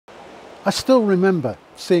I still remember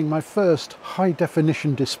seeing my first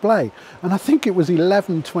high-definition display, and I think it was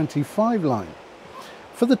 1125 line.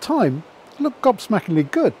 For the time, it looked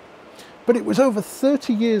gobsmackingly good, but it was over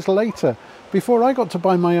 30 years later before I got to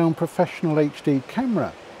buy my own professional HD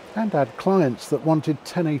camera and had clients that wanted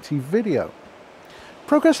 1080 video.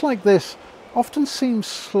 Progress like this often seems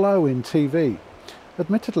slow in TV.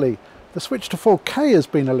 Admittedly, the switch to 4K has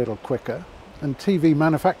been a little quicker, and TV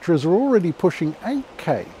manufacturers are already pushing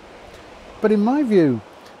 8K. But in my view,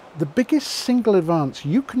 the biggest single advance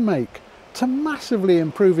you can make to massively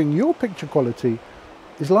improving your picture quality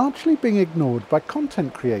is largely being ignored by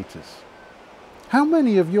content creators. How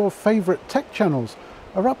many of your favourite tech channels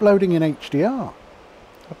are uploading in HDR?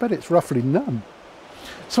 I bet it's roughly none.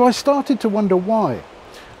 So I started to wonder why,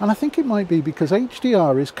 and I think it might be because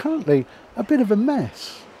HDR is currently a bit of a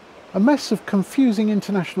mess of confusing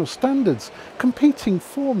international standards, competing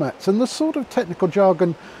formats, and the sort of technical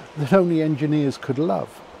jargon that only engineers could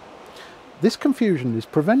love. This confusion is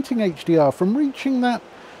preventing HDR from reaching that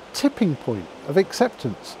tipping point of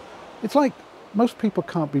acceptance. It's like most people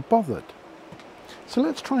can't be bothered. So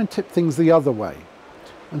let's try and tip things the other way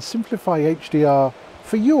and simplify HDR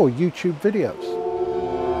for your YouTube videos.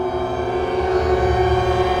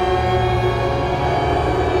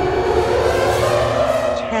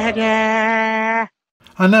 Ta-da!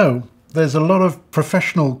 I know there's a lot of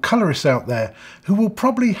professional colorists out there who will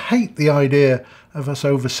probably hate the idea of us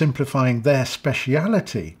oversimplifying their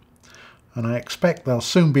speciality, and I expect they'll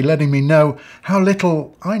soon be letting me know how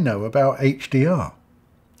little I know about HDR.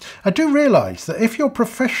 I do realise that if you're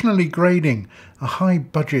professionally grading a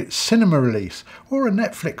high-budget cinema release or a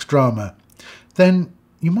Netflix drama, then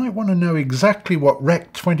you might want to know exactly what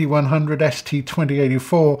Rec 2100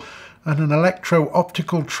 ST2084 and an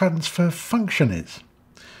electro-optical transfer function is.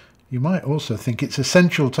 You might also think it's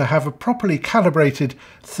essential to have a properly calibrated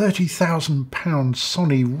 £30,000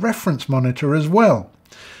 Sony reference monitor as well.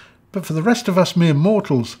 But for the rest of us mere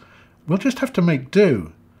mortals, we'll just have to make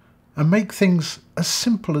do and make things as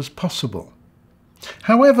simple as possible.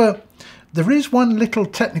 However, there is one little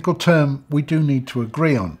technical term we do need to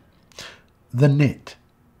agree on: the nit.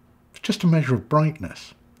 It's just a measure of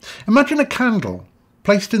brightness. Imagine a candle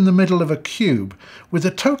placed in the middle of a cube with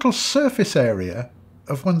a total surface area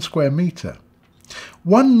of 1 square metre.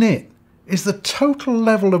 1 nit is the total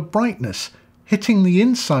level of brightness hitting the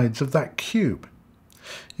insides of that cube.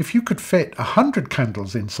 If you could fit 100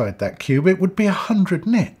 candles inside that cube, it would be 100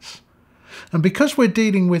 nits. And because we're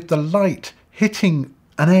dealing with the light hitting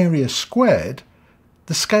an area squared,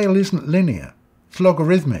 the scale isn't linear, it's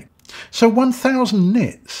logarithmic. So 1000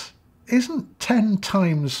 nits isn't 10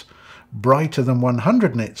 times brighter than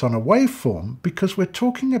 100 nits on a waveform, because we're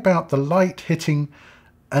talking about the light hitting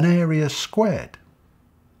an area squared.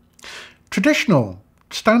 Traditional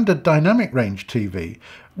standard dynamic range TV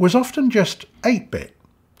was often just 8-bit,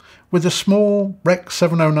 with a small Rec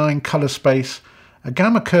 709 colour space, a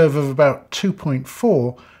gamma curve of about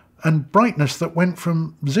 2.4, and brightness that went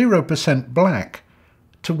from 0% black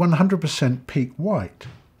to 100% peak white.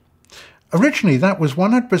 Originally that was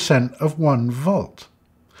 100% of 1 volt.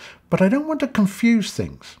 But I don't want to confuse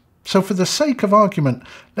things, so for the sake of argument,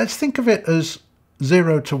 let's think of it as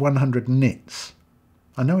 0 to 100 nits.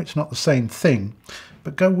 I know it's not the same thing,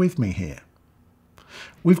 but go with me here.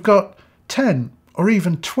 We've got 10 or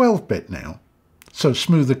even 12-bit now, so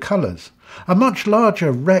smoother colours, a much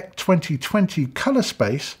larger Rec 2020 colour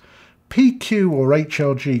space, PQ or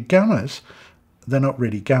HLG gammas, they're not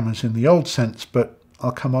really gammas in the old sense, but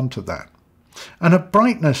I'll come on to that, and a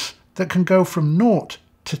brightness that can go from 0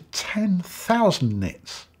 to 10,000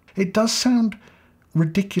 nits. It does sound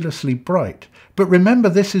ridiculously bright, but remember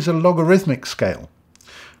this is a logarithmic scale.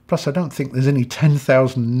 Plus I don't think there's any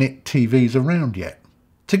 10,000 nit TVs around yet.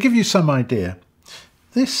 To give you some idea,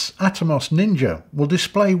 this Atomos Ninja will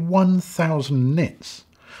display 1000 nits,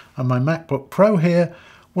 and my MacBook Pro here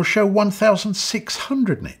will show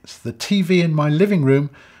 1600 nits. The TV in my living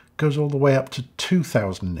room goes all the way up to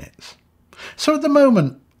 2000 nits. So at the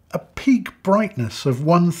moment, a peak brightness of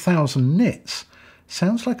 1000 nits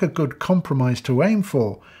sounds like a good compromise to aim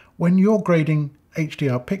for when you're grading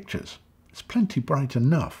HDR pictures. It's plenty bright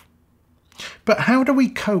enough. But how do we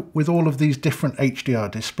cope with all of these different HDR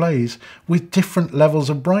displays with different levels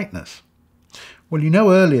of brightness? Well, you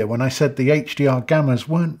know earlier when I said the HDR gammas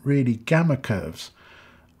weren't really gamma curves.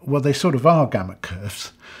 Well, they sort of are gamma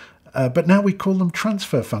curves, but now we call them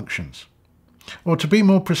transfer functions. Or to be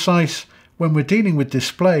more precise, when we're dealing with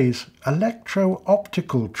displays,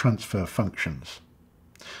 electro-optical transfer functions.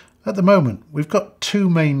 At the moment, we've got 2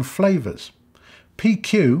 main flavours: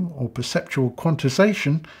 PQ, or perceptual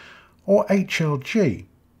quantization, or HLG,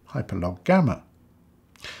 hyperlog gamma.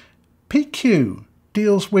 PQ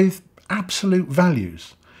deals with absolute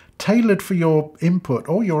values, tailored for your input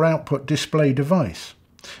or your output display device.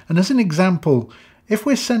 And as an example, if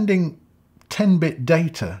we're sending 10-bit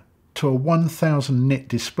data to a 1000 nit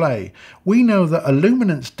display, we know that a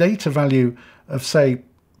luminance data value of, say,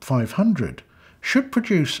 500 should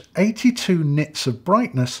produce 82 nits of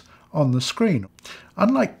brightness on the screen.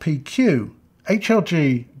 Unlike PQ,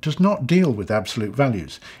 HLG does not deal with absolute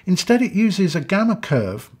values. Instead, it uses a gamma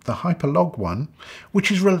curve, the hyperlog one,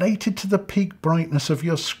 which is related to the peak brightness of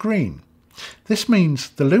your screen. This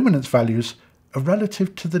means the luminance values are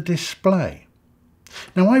relative to the display.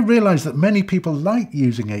 Now, I realise that many people like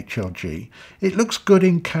using HLG. It looks good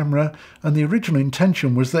in camera, and the original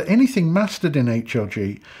intention was that anything mastered in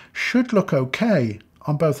HLG should look okay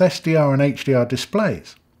on both SDR and HDR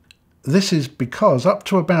displays. This is because up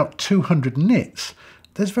to about 200 nits,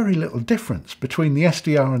 there's very little difference between the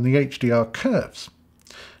SDR and the HDR curves.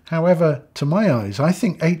 However, to my eyes, I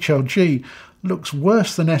think HLG looks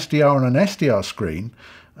worse than SDR on an SDR screen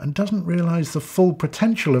and doesn't realise the full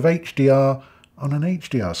potential of HDR on an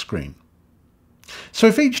HDR screen. So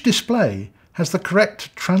if each display has the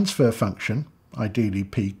correct transfer function, ideally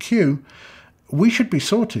PQ, we should be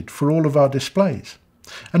sorted for all of our displays.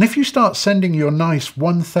 And if you start sending your nice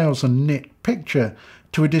 1000 nit picture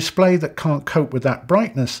to a display that can't cope with that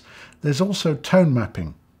brightness, there's also tone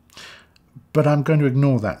mapping. But I'm going to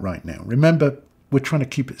ignore that right now. Remember, we're trying to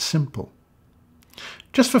keep it simple.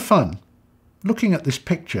 Just for fun, looking at this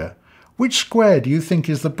picture, which square do you think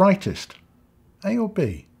is the brightest? A or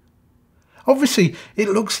B? Obviously, it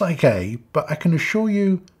looks like A, but I can assure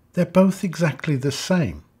you they're both exactly the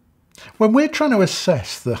same. When we're trying to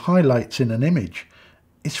assess the highlights in an image,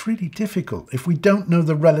 it's really difficult if we don't know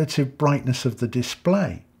the relative brightness of the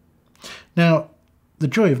display. Now, the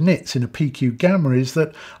joy of nits in a PQ gamma is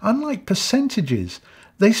that, unlike percentages,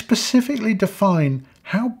 they specifically define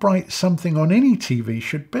how bright something on any TV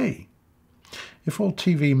should be. If all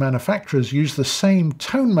TV manufacturers use the same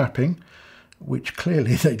tone mapping, which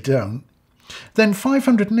clearly they don't, then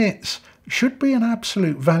 500 nits should be an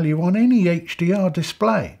absolute value on any HDR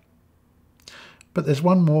display. But there's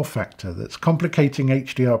one more factor that's complicating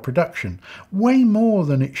HDR production, way more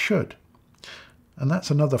than it should. And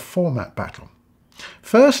that's another format battle.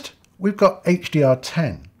 First, we've got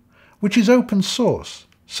HDR10, which is open source,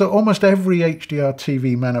 so almost every HDR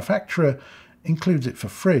TV manufacturer includes it for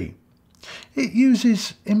free. It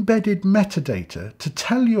uses embedded metadata to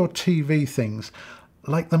tell your TV things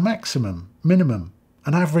like the maximum, minimum,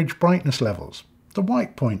 and average brightness levels, the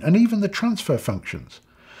white point, and even the transfer functions.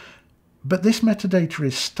 But this metadata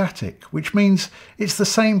is static, which means it's the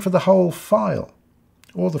same for the whole file,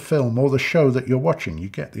 or the film, or the show that you're watching. You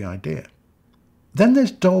get the idea. Then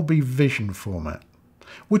there's Dolby Vision format,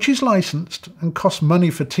 which is licensed and costs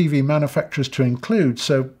money for TV manufacturers to include,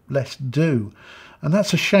 so less do. And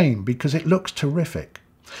that's a shame because it looks terrific.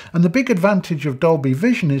 And the big advantage of Dolby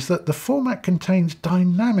Vision is that the format contains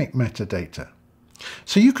dynamic metadata.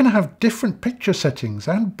 So you can have different picture settings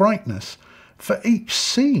and brightness for each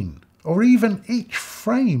scene, or even each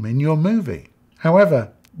frame in your movie.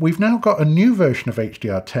 However, we've now got a new version of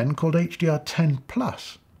HDR10 called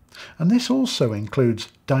HDR10+, and this also includes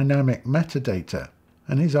dynamic metadata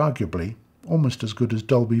and is arguably almost as good as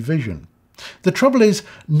Dolby Vision. The trouble is,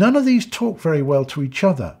 none of these talk very well to each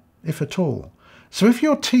other, if at all. So if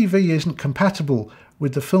your TV isn't compatible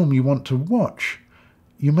with the film you want to watch,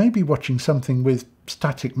 you may be watching something with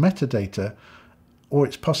static metadata, or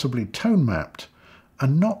it's possibly tone mapped,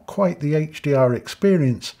 and not quite the HDR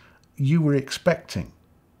experience you were expecting.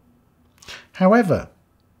 However,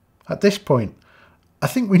 at this point, I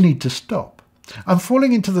think we need to stop. I'm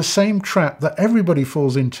falling into the same trap that everybody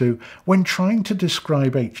falls into when trying to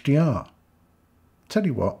describe HDR. Tell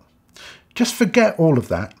you what, just forget all of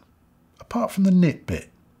that, apart from the nit bit.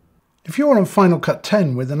 If you're on Final Cut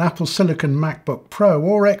 10 with an Apple Silicon MacBook Pro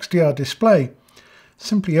or XDR display,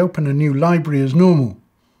 simply open a new library as normal.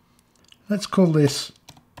 Let's call this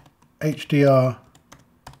HDR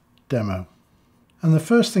Demo. And the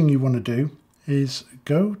first thing you want to do is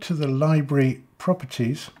go to the library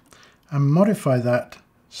properties and modify that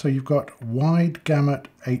so you've got wide gamut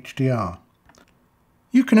HDR.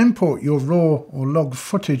 You can import your raw or log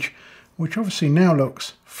footage, which obviously now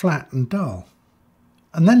looks flat and dull,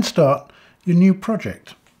 and then start your new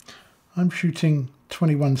project. I'm shooting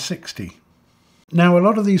 2160. Now, a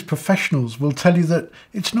lot of these professionals will tell you that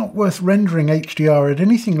it's not worth rendering HDR at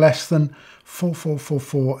anything less than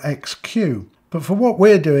 4444xq, but for what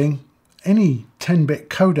we're doing, any 10-bit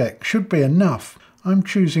codec should be enough. I'm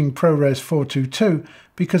choosing ProRes 422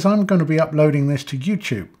 because I'm going to be uploading this to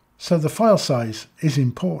YouTube. so the file size is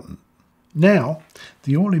important. Now,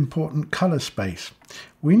 the all-important colour space.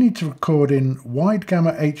 We need to record in wide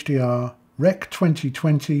gamma HDR Rec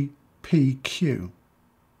 2020 PQ.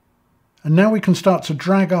 And now we can start to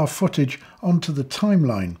drag our footage onto the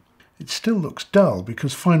timeline. It still looks dull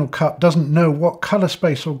because Final Cut doesn't know what colour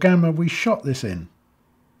space or gamma we shot this in.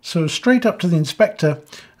 So straight up to the inspector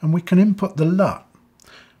and we can input the LUT.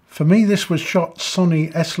 For me this was shot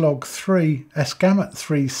Sony S-Log3 S-Gamut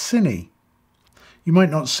 3 Cine. You might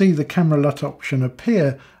not see the camera LUT option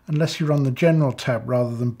appear unless you're on the General tab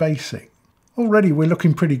rather than Basic. Already we're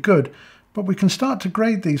looking pretty good, but we can start to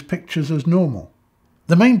grade these pictures as normal.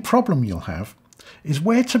 The main problem you'll have is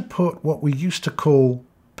where to put what we used to call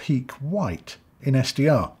peak white in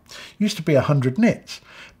SDR. Used to be 100 nits,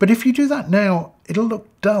 but if you do that now, it'll look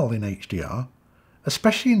dull in HDR,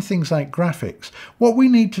 especially in things like graphics. What we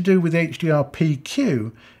need to do with HDR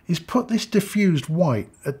PQ is put this diffused white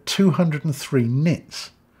at 203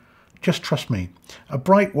 nits. Just trust me, a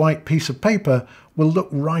bright white piece of paper will look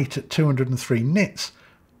right at 203 nits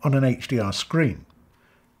on an HDR screen.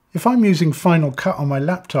 If I'm using Final Cut on my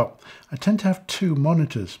laptop, I tend to have two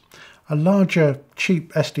monitors. A larger,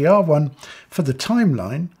 cheap SDR one for the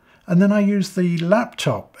timeline, and then I use the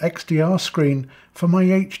laptop XDR screen for my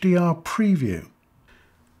HDR preview.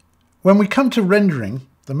 When we come to rendering,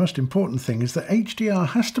 the most important thing is that HDR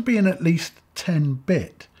has to be in at least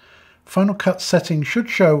 10-bit. Final Cut settings should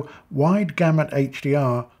show wide gamut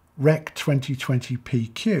HDR Rec 2020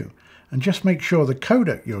 PQ, and just make sure the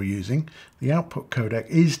codec you're using, the output codec,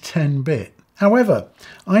 is 10-bit. However,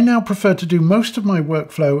 I now prefer to do most of my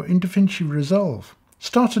workflow in DaVinci Resolve.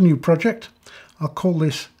 Start a new project. I'll call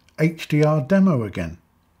this HDR Demo again.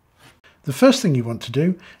 The first thing you want to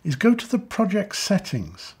do is go to the project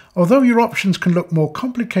settings. Although your options can look more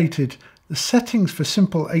complicated, the settings for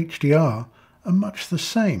Simple HDR are much the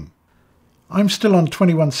same. I'm still on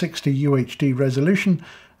 2160 UHD resolution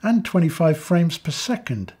and 25 frames per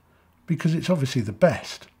second because it's obviously the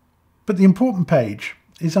best. But the important page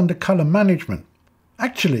is under Colour Management.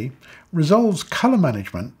 Actually, Resolve's Colour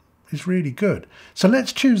Management is really good, so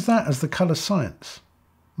let's choose that as the colour science.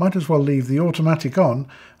 Might as well leave the automatic on,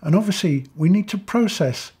 and obviously we need to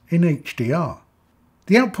process in HDR.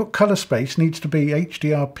 The output colour space needs to be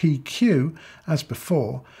HDR PQ as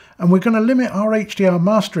before, and we're going to limit our HDR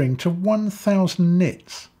mastering to 1000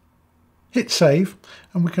 nits. Hit save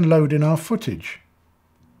and we can load in our footage.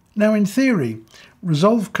 Now in theory,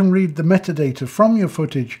 Resolve can read the metadata from your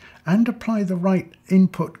footage and apply the right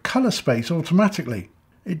input colour space automatically.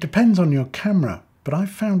 It depends on your camera, but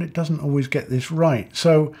I've found it doesn't always get this right.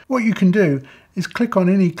 So what you can do is click on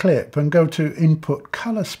any clip and go to Input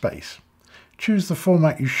Colour Space. Choose the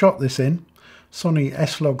format you shot this in, Sony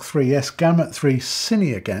S-Log3 S-Gamut 3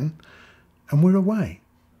 Cine again, and we're away.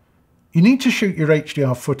 You need to shoot your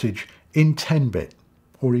HDR footage in 10-bit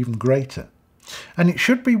or even greater. And it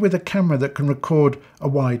should be with a camera that can record a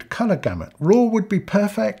wide colour gamut. RAW would be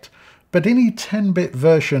perfect, but any 10-bit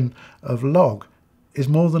version of log is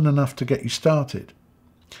more than enough to get you started.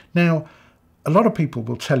 Now, a lot of people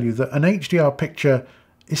will tell you that an HDR picture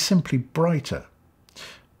is simply brighter,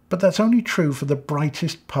 but that's only true for the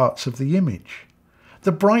brightest parts of the image.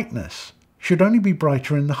 The brightness should only be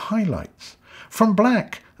brighter in the highlights. From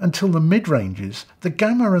black until the mid-ranges, the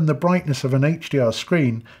gamma and the brightness of an HDR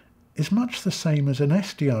screen is much the same as an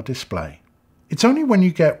SDR display. It's only when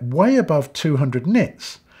you get way above 200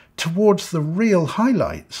 nits, towards the real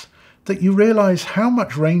highlights, that you realise how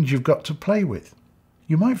much range you've got to play with.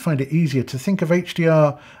 You might find it easier to think of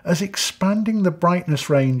HDR as expanding the brightness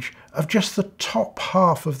range of just the top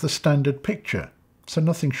half of the standard picture, so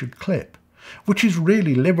nothing should clip, which is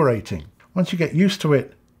really liberating. Once you get used to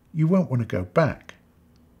it, you won't want to go back.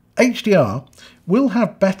 HDR will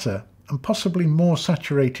have better and possibly more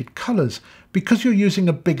saturated colours because you're using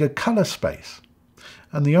a bigger colour space.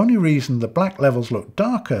 And the only reason the black levels look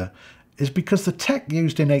darker is because the tech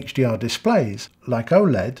used in HDR displays, like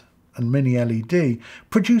OLED and Mini LED,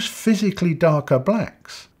 produce physically darker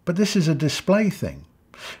blacks. But this is a display thing.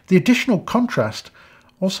 The additional contrast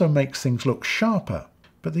also makes things look sharper,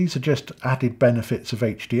 but these are just added benefits of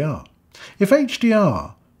HDR. If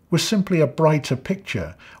HDR was simply a brighter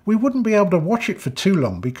picture, we wouldn't be able to watch it for too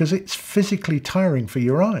long because it's physically tiring for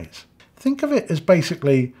your eyes. Think of it as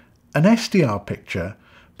basically an SDR picture,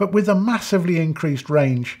 but with a massively increased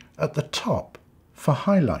range at the top for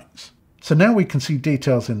highlights. So now we can see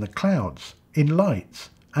details in the clouds, in lights,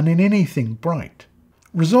 and in anything bright.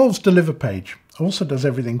 Resolve's Deliver page also does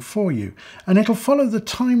everything for you, and it'll follow the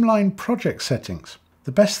timeline project settings.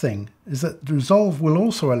 The best thing is that Resolve will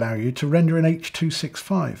also allow you to render in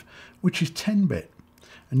H.265, which is 10-bit,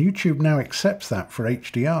 and YouTube now accepts that for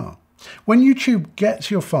HDR. When YouTube gets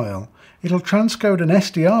your file, it'll transcode an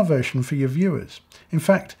SDR version for your viewers. In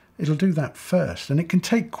fact, it'll do that first, and it can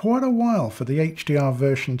take quite a while for the HDR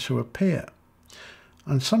version to appear.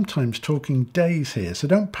 I'm sometimes talking days here, so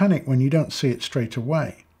don't panic when you don't see it straight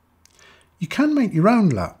away. You can make your own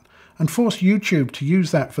LUT and force YouTube to use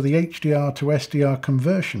that for the HDR to SDR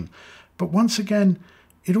conversion, but once again,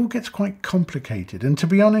 it all gets quite complicated, and to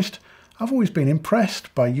be honest, I've always been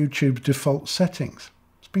impressed by YouTube's default settings.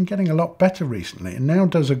 It's been getting a lot better recently and now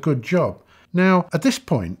does a good job. Now, at this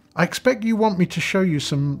point, I expect you want me to show you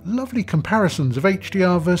some lovely comparisons of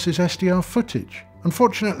HDR versus SDR footage.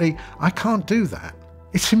 Unfortunately, I can't do that.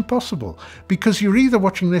 It's impossible, because you're either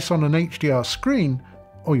watching this on an HDR screen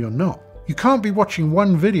or you're not. You can't be watching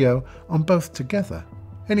one video on both together.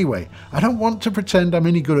 Anyway, I don't want to pretend I'm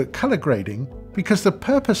any good at color grading, because the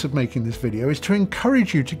purpose of making this video is to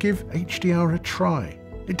encourage you to give HDR a try.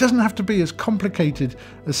 It doesn't have to be as complicated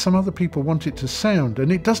as some other people want it to sound,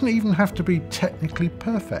 and it doesn't even have to be technically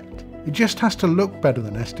perfect. It just has to look better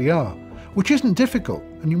than SDR, which isn't difficult,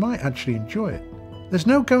 and you might actually enjoy it. There's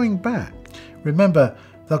no going back. Remember,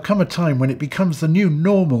 there'll come a time when it becomes the new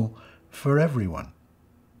normal for everyone.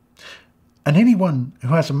 And anyone who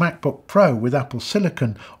has a MacBook Pro with Apple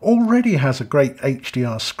Silicon already has a great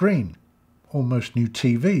HDR screen, or most new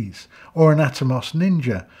TVs, or an Atomos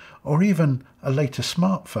Ninja, or even a later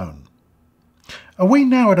smartphone. Are we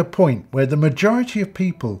now at a point where the majority of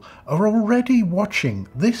people are already watching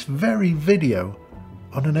this very video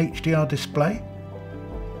on an HDR display?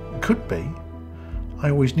 Could be. I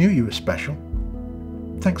always knew you were special.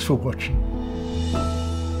 Thanks for watching.